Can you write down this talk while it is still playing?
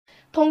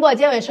通过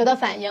接吻时的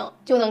反应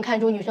就能看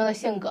出女生的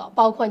性格，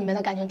包括你们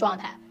的感情状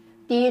态。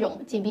第一种，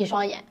紧闭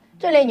双眼。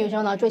这类女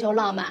生呢，追求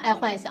浪漫，爱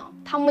幻想，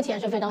她目前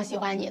是非常喜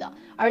欢你的，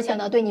而且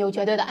呢，对你有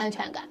绝对的安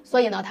全感，所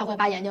以呢，她会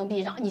把眼睛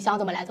闭上，你想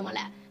怎么来怎么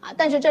来啊。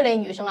但是这类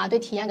女生啊，对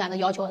体验感的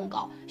要求很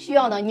高，需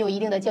要呢你有一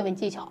定的接吻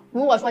技巧。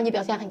如果说你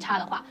表现很差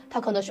的话，她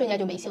可能瞬间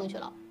就没兴趣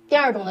了。第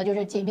二种呢，就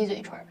是紧闭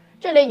嘴唇。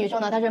这类女生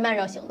呢，她是慢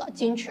热型的，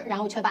矜持，然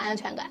后缺乏安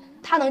全感。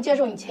她能接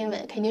受你亲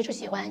吻，肯定是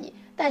喜欢你，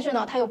但是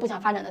呢，她又不想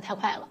发展的太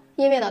快了，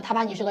因为呢，她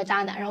怕你是个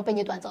渣男，然后被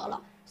你短择了。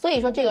所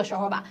以说这个时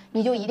候吧，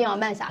你就一定要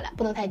慢下来，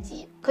不能太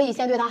急，可以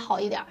先对她好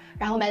一点，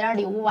然后买点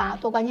礼物啊，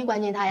多关心关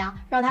心她呀，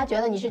让她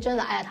觉得你是真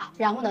的爱她，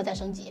然后呢再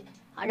升级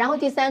啊。然后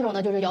第三种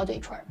呢，就是咬嘴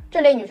唇。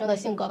这类女生的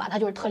性格吧，她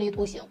就是特立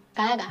独行，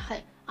敢爱敢恨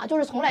啊，就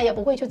是从来也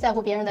不会去在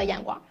乎别人的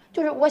眼光，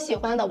就是我喜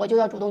欢的我就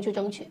要主动去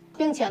争取，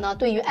并且呢，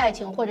对于爱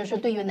情或者是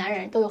对于男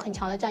人都有很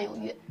强的占有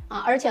欲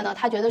啊，而且呢，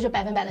她绝对是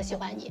100%的喜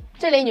欢你。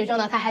这类女生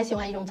呢，她还喜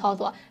欢一种操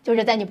作，就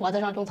是在你脖子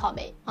上种草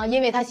莓啊，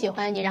因为她喜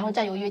欢你，然后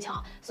占有欲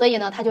强，所以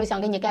呢，她就想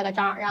给你盖个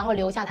章，然后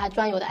留下她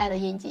专有的爱的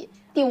印记。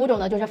第五种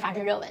呢，就是法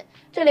式热吻。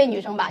这类女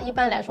生吧，一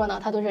般来说呢，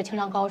她都是情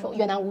场高手，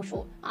越南武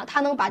术啊，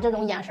她能把这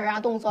种眼神啊、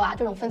动作啊，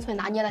这种分寸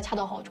拿捏的恰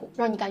到好处，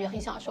让你感觉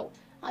很享受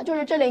啊。就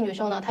是这类女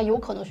生呢，她有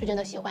可能是真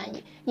的喜欢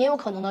你，也有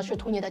可能呢是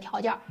图你的条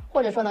件，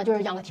或者说呢就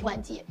是养个提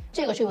款机，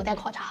这个是有待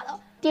考察的。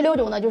第六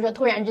种呢，就是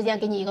突然之间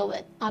给你一个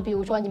吻啊，比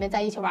如说你们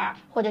在一起玩，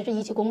或者是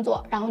一起工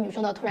作，然后女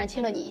生呢突然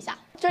亲了你一下。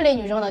这类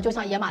女生呢，就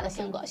像野马的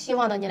性格，希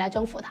望呢你来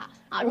征服她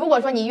啊。如果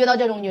说你遇到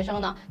这种女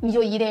生呢，你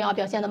就一定要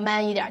表现的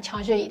man 一点，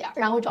强势一点，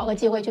然后找个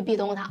机会去壁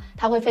咚她，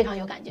她会非常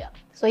有感觉。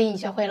所以你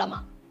学会了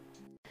吗？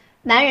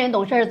男人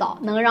懂事早，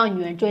能让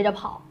女人追着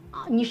跑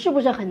啊。你是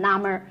不是很纳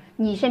闷，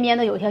你身边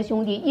的有些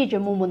兄弟一直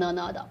木木讷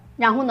讷的，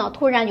然后呢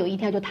突然有一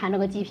天就谈了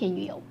个极品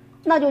女友，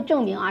那就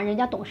证明啊人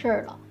家懂事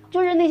了。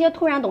就是那些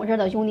突然懂事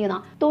的兄弟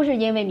呢，都是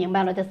因为明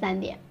白了这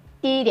3点。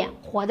第一点，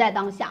活在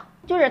当下，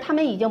就是他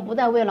们已经不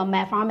再为了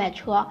买房买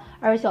车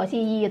而小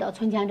心翼翼的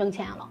存钱挣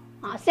钱了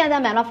啊。现在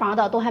买了房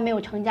的都还没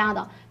有成家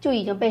的，就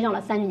已经背上了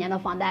30年的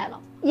房贷了。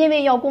因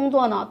为要工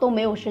作呢，都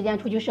没有时间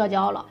出去社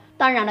交了，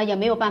当然了，也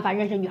没有办法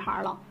认识女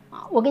孩了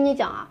啊。我跟你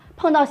讲啊，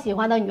碰到喜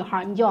欢的女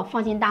孩，你就要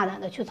放心大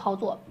胆的去操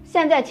作。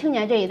现在青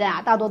年这一代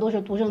啊，大多都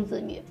是独生子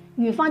女，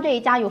女方这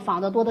一家有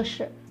房子多的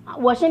是啊。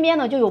我身边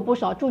呢就有不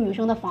少住女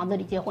生的房子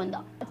里结婚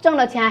的，挣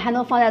了钱还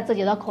能放在自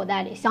己的口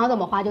袋里，想怎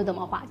么花就怎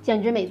么花，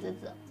简直美滋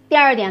滋。第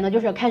二点呢，就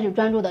是开始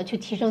专注的去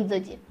提升自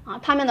己啊，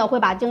他们呢会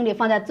把精力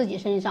放在自己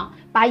身上，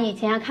把以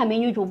前看美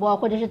女主播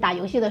或者是打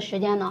游戏的时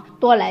间呢，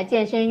多来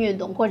健身运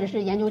动或者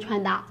是研究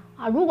穿搭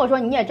啊。如果说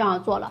你也这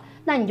样做了，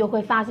那你就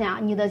会发现啊，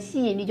你的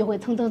吸引力就会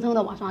蹭蹭蹭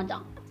的往上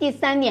涨。第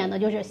三点呢，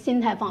就是心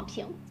态放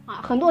平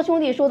啊，很多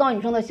兄弟收到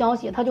女生的消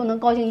息，他就能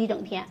高兴一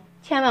整天，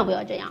千万不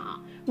要这样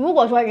啊。如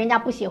果说人家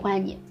不喜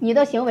欢你，你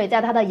的行为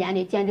在他的眼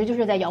里简直就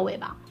是在摇尾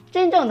巴。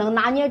真正能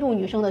拿捏住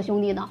女生的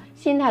兄弟呢，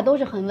心态都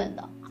是很稳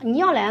的。你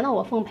要来呢，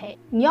我奉陪；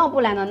你要不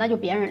来呢，那就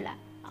别人来。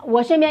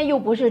我身边又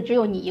不是只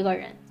有你一个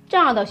人，这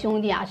样的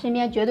兄弟啊，身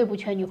边绝对不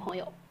缺女朋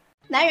友。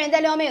男人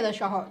在撩妹的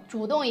时候，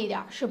主动一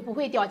点是不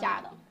会掉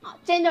价的啊！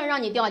真正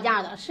让你掉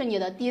价的是你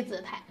的低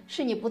姿态，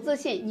是你不自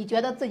信，你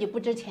觉得自己不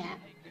值钱。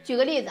举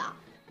个例子啊，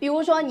比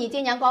如说你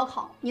今年高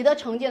考，你的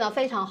成绩呢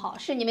非常好，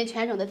是你们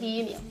全省的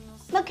第1名，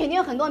那肯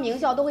定很多名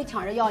校都会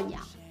抢着要你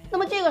啊。那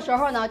么这个时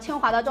候呢，清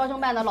华的招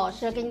生办的老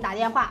师给你打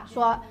电话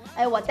说，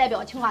哎，我代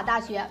表清华大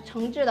学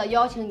诚挚的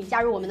邀请你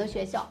加入我们的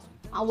学校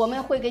啊，我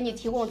们会给你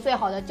提供最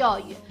好的教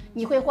育，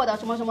你会获得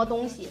什么什么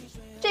东西，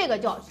这个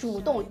叫主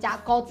动加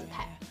高姿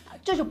态啊，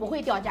这是不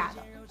会掉价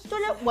的。就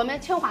是我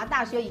们清华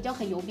大学已经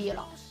很牛逼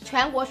了，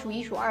全国数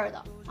1数2的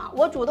啊，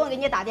我主动给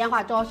你打电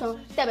话招生，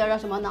代表着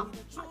什么呢？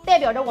啊，代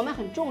表着我们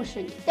很重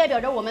视你，代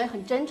表着我们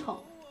很真诚，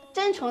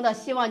真诚的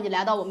希望你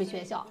来到我们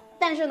学校。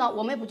但是呢，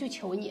我们不去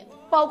求你，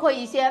包括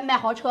一些卖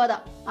豪车的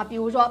啊，比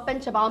如说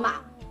奔驰、宝马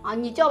啊，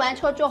你交完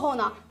车之后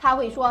呢，他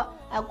会说，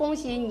恭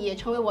喜你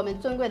成为我们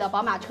尊贵的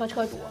宝马车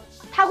车主。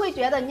他会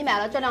觉得你买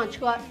了这辆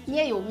车，你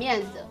也有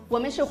面子，我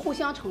们是互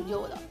相成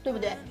就的，对不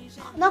对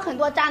啊？那很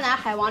多渣男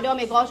海王撩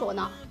妹高手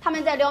呢，他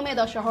们在撩妹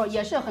的时候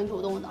也是很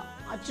主动的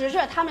啊，只是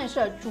他们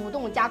是主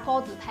动加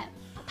高姿态，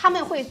他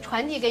们会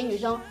传递给女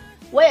生，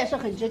我也是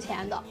很值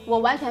钱的，我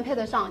完全配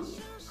得上你。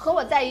和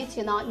我在一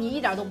起呢，你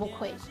一点都不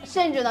亏，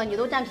甚至呢你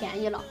都占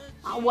便宜了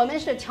啊！我们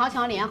是强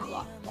强联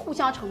合，互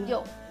相成就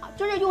啊！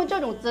就是用这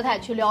种姿态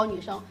去撩女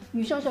生，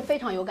女生是非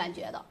常有感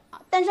觉的啊！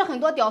但是很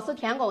多屌丝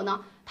舔狗呢，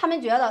他们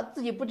觉得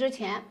自己不值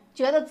钱，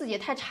觉得自己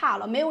太差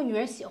了，没有女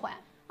人喜欢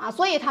啊，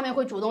所以他们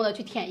会主动的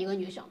去舔一个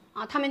女生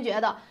啊！他们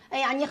觉得，哎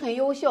呀，你很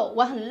优秀，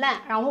我很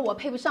烂，然后我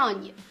配不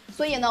上你，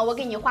所以呢，我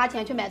给你花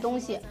钱去买东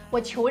西，我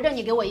求着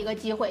你给我一个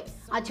机会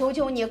啊！求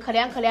求你，可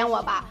怜可怜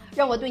我吧，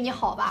让我对你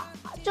好吧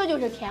啊！这就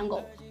是舔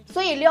狗。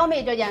所以撩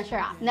妹这件事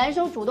啊，男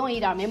生主动一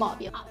点没毛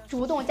病啊，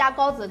主动加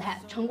高姿态，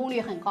成功率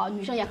很高，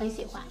女生也很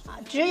喜欢啊。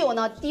只有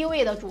呢低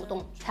位的主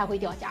动才会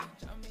掉价。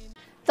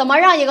怎么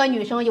让一个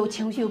女生有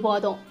情绪波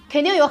动？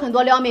肯定有很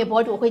多撩妹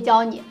博主会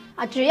教你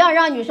啊，只要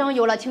让女生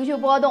有了情绪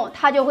波动，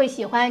她就会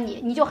喜欢你，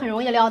你就很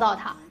容易撩到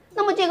她。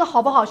那么这个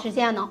好不好实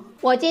现呢？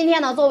我今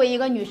天呢，作为一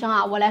个女生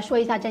啊，我来说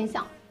一下真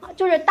相啊，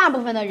就是大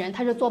部分的人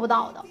他是做不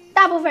到的。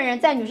大部分人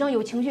在女生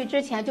有情绪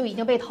之前就已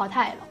经被淘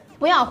汰了。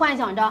不要幻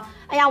想着，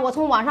哎呀，我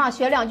从网上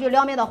学2句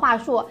撩妹的话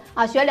术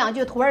啊，学2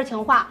句土味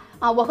情话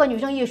啊，我和女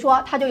生一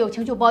说，她就有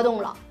情绪波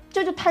动了，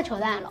这就太扯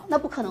淡了，那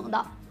不可能的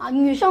啊！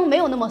女生没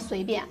有那么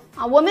随便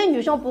啊，我们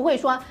女生不会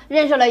说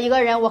认识了一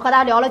个人，我和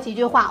他聊了几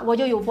句话，我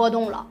就有波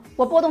动了。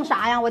我波动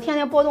啥呀？我天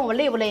天波动，我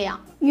累不累呀？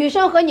女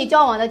生和你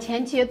交往的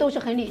前期都是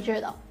很理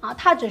智的啊，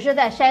她只是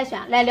在筛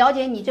选，来了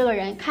解你这个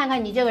人，看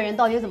看你这个人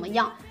到底怎么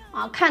样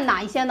啊，看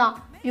哪一些呢？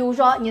比如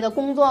说你的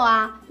工作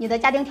啊，你的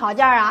家庭条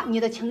件啊，你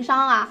的情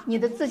商啊，你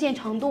的自信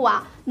程度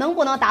啊，能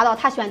不能达到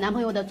她选男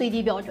朋友的最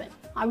低标准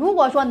啊？如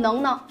果说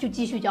能呢，就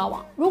继续交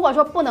往；如果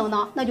说不能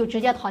呢，那就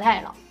直接淘汰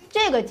了。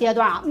这个阶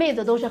段啊，妹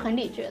子都是很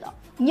理智的。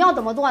你要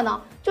怎么做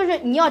呢？就是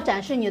你要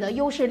展示你的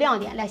优势亮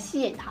点来吸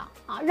引她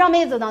啊，让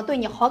妹子呢对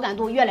你好感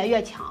度越来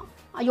越强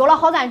啊。有了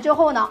好感之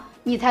后呢，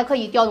你才可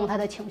以调动她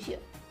的情绪。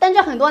但是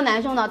很多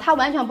男生呢，他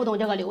完全不懂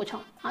这个流程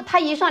啊，他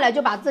一上来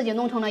就把自己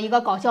弄成了一个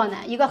搞笑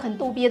男，一个很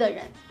逗逼的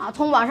人啊，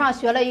从网上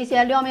学了一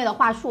些撩妹的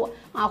话术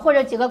啊，或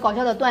者几个搞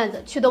笑的段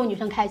子去逗女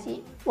生开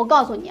心。我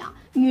告诉你啊，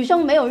女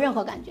生没有任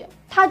何感觉，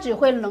她只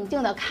会冷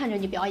静地看着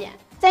你表演。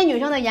在女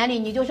生的眼里，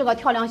你就是个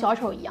跳梁小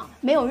丑一样，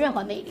没有任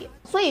何魅力。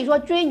所以说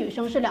追女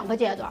生是2个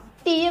阶段，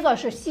第一个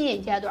是吸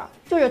引阶段，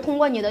就是通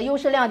过你的优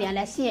势亮点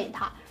来吸引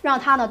她，让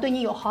她呢对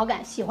你有好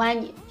感，喜欢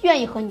你，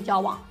愿意和你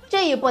交往。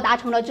这一步达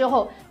成了之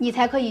后，你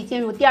才可以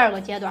进入第2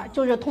个阶段，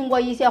就是通过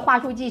一些话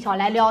术技巧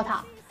来撩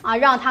她啊，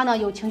让她呢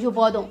有情绪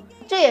波动。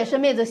这也是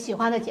妹子喜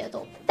欢的节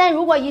奏。但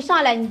如果一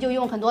上来你就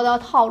用很多的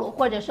套路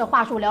或者是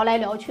话术聊来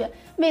聊去，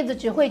妹子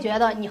只会觉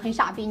得你很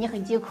傻逼，你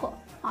很饥渴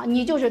啊，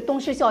你就是东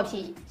施效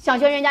颦，想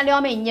学人家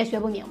撩妹你也学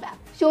不明白。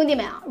兄弟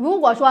们啊，如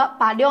果说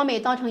把撩妹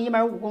当成一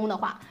门武功的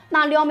话，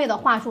那撩妹的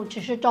话术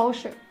只是招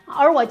式，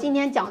而我今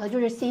天讲的就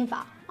是心法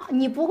啊。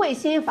你不会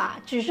心法，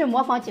只是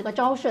模仿几个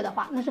招式的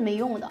话，那是没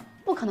用的，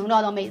不可能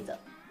撩到妹子。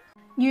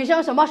女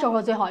生什么时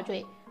候最好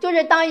追？就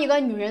是当一个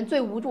女人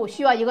最无助，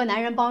需要一个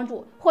男人帮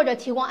助或者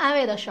提供安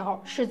慰的时候，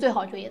是最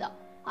好追的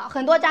啊。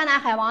很多渣男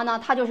海王呢，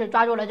他就是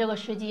抓住了这个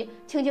时机，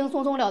轻轻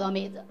松松撩到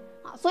妹子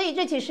啊。所以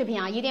这期视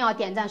频啊，一定要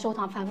点赞收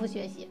藏，反复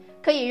学习，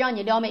可以让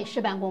你撩妹事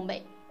半功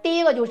倍。第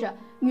一个就是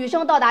女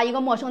生到达一个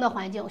陌生的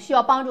环境，需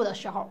要帮助的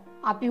时候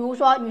啊，比如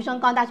说女生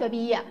刚大学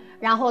毕业，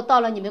然后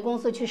到了你们公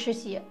司去实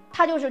习，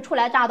她就是初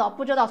来乍到，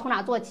不知道从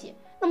哪做起。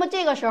那么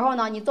这个时候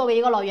呢，你作为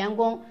一个老员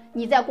工，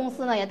你在公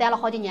司呢也待了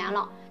好几年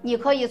了，你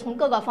可以从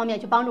各个方面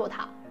去帮助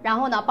她，然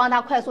后呢帮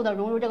她快速的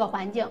融入这个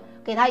环境，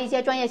给她一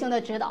些专业性的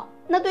指导。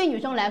那对女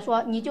生来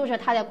说，你就是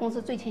她在公司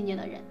最亲近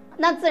的人，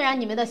那自然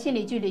你们的心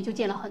理距离就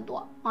近了很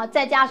多啊。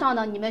再加上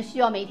呢，你们需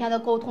要每天的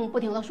沟通，不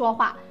停的说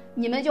话，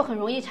你们就很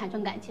容易产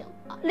生感情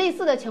啊。类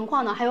似的情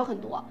况呢还有很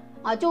多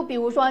啊，就比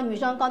如说女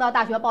生刚到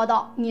大学报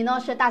到，你呢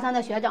是大3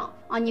的学长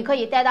啊，你可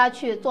以带她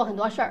去做很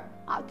多事儿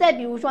啊。再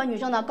比如说女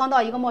生呢刚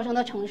到一个陌生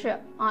的城市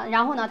啊，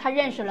然后呢她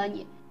认识了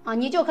你啊，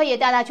你就可以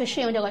带她去适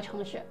应这个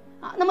城市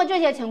啊。那么这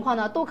些情况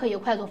呢都可以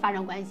快速发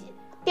生关系。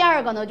第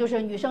2个呢，就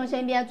是女生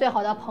身边最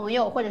好的朋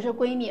友或者是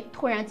闺蜜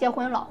突然结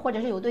婚了，或者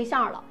是有对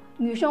象了，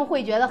女生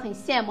会觉得很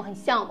羡慕很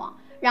向往，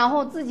然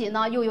后自己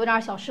呢又有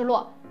点小失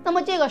落。那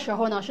么这个时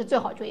候呢是最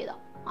好追的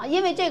啊，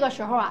因为这个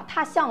时候啊，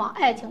她向往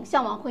爱情，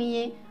向往婚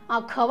姻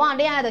啊，渴望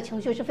恋爱的情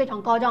绪是非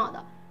常高涨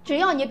的，只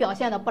要你表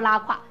现的不拉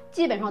胯，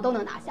基本上都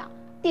能拿下。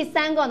第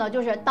3个呢，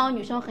就是当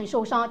女生很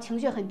受伤，情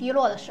绪很低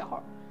落的时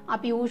候啊，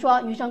比如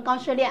说女生刚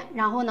失恋，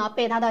然后呢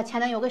被她的前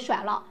男友给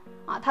甩了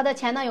啊，她的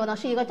前男友呢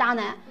是一个渣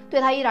男，对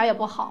她一点也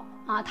不好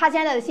啊，她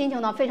现在的心情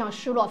呢非常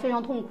失落，非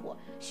常痛苦，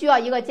需要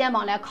一个肩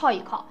膀来靠一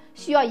靠，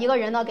需要一个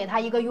人呢给她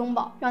一个拥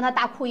抱，让她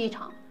大哭一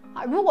场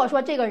啊。如果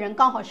说这个人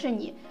刚好是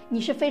你，你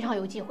是非常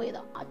有机会的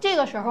啊。这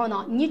个时候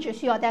呢，你只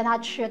需要带她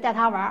吃，带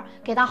她玩，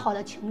给她好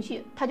的情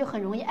绪，她就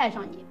很容易爱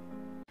上你。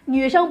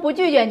女生不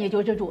拒绝你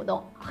就是主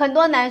动，很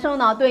多男生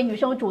呢对女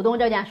生主动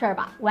这件事儿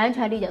吧完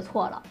全理解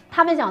错了，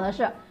他们想的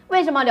是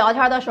为什么聊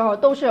天的时候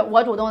都是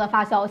我主动的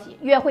发消息，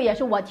约会也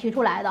是我提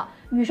出来的，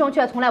女生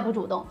却从来不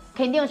主动，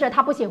肯定是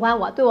她不喜欢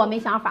我，对我没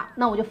想法，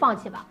那我就放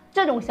弃吧。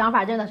这种想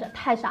法真的是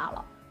太傻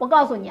了。我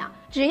告诉你啊，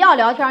只要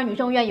聊天女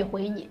生愿意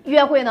回你，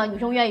约会呢女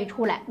生愿意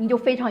出来，你就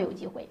非常有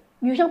机会。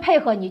女生配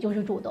合你就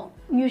是主动，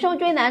女生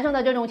追男生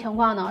的这种情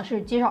况呢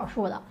是极少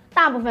数的，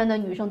大部分的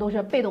女生都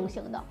是被动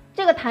型的。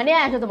这个谈恋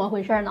爱是怎么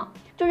回事呢？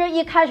就是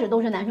一开始都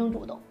是男生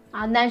主动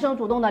啊，男生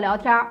主动的聊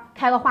天，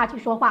开个话题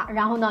说话，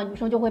然后呢女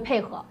生就会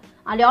配合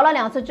啊，聊了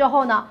2次之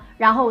后呢，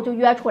然后就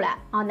约出来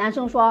啊，男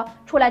生说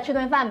出来吃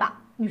顿饭吧，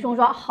女生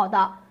说好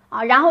的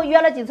啊，然后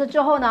约了几次之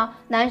后呢，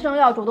男生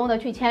要主动的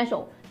去牵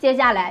手，接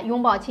下来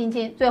拥抱亲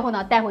亲，最后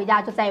呢带回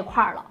家就在一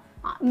块儿了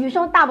啊。女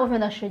生大部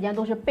分的时间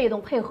都是被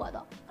动配合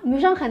的，女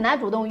生很难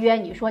主动约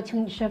你说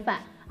请你吃饭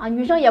啊，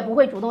女生也不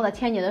会主动的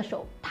牵你的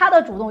手，她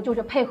的主动就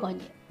是配合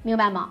你，明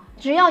白吗？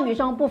只要女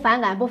生不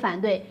反感不反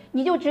对，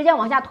你就直接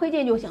往下推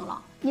进就行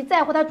了，你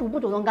在乎她主不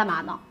主动干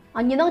嘛呢？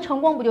啊，你能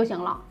成功不就行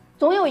了？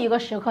总有一个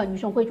时刻女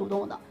生会主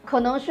动的，可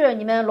能是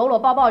你们搂搂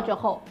抱抱之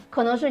后，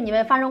可能是你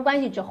们发生关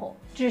系之后，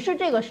只是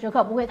这个时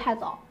刻不会太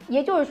早。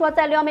也就是说，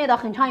在撩妹的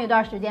很长一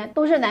段时间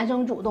都是男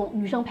生主动，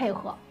女生配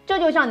合。这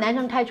就像男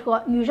生开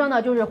车，女生呢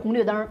就是红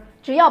绿灯，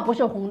只要不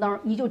是红灯，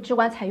你就只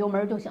管踩油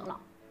门就行了。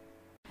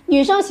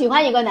女生喜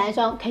欢一个男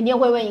生，肯定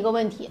会问一个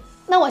问题。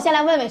那我先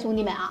来问问兄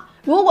弟们啊，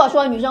如果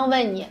说女生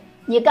问你，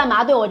你干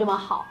嘛对我这么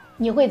好，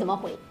你会怎么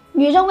回？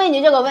女生问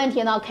你这个问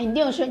题呢，肯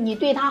定是你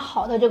对她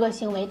好的这个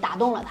行为打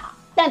动了她，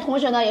但同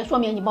时呢，也说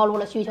明你暴露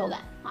了需求感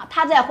啊，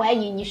她在怀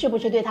疑你是不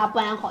是对她不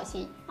安好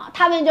心啊。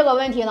她问这个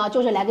问题呢，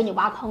就是来给你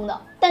挖坑的。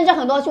但是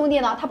很多兄弟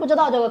呢，他不知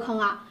道这个坑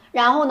啊，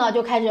然后呢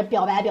就开始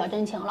表白表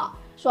真情了，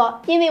说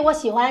因为我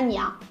喜欢你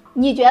啊，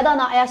你觉得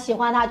呢？哎呀，喜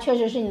欢他确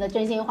实是你的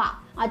真心话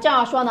啊，这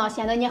样说呢，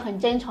显得你很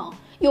真诚，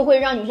又会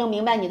让女生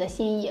明白你的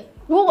心意。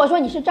如果说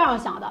你是这样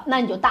想的，那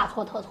你就大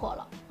错特错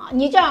了啊！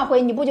你这样回，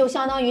你不就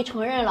相当于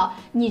承认了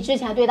你之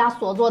前对他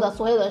所做的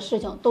所有的事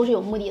情都是有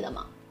目的的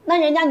吗？那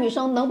人家女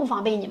生能不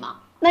防备你吗？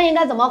那应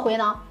该怎么回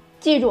呢？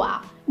记住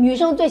啊，女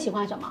生最喜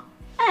欢什么？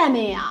暧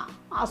昧呀！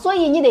所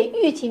以你得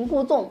欲擒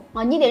故纵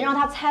啊，你得让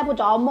她猜不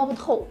着摸不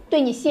透，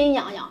对你心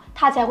痒痒，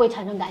她才会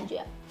产生感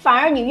觉。反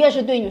而你越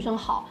是对女生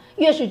好，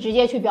越是直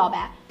接去表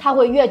白，她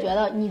会越觉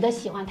得你的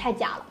喜欢太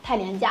假了，太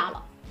廉价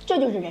了，这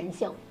就是人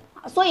性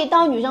啊。所以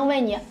当女生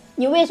问你，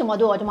你为什么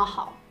对我这么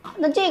好啊？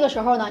那这个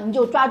时候呢，你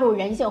就抓住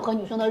人性和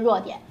女生的弱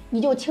点，你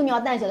就轻描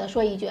淡写的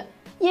说一句，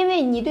因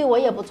为你对我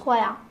也不错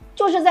呀。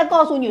就是在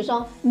告诉女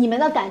生，你们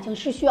的感情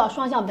是需要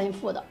双向奔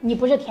赴的，你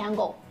不是舔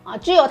狗啊，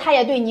只有她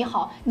也对你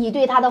好，你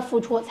对她的付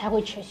出才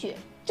会持续。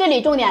这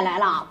里重点来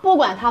了啊，不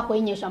管她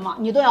回你什么，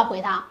你都要回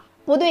她。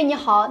不对你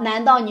好，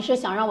难道你是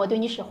想让我对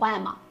你使坏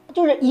吗？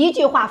就是一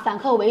句话反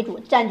客为主，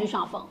占据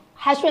上风，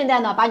还顺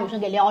带呢把女生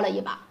给撩了一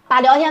把，把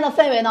聊天的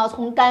氛围呢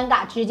从尴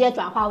尬直接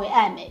转化为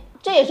暧昧，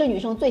这也是女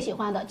生最喜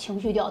欢的情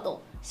绪调动。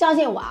相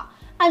信我啊，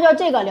按照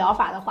这个疗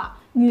法的话，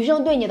女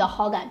生对你的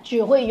好感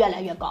只会越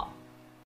来越高。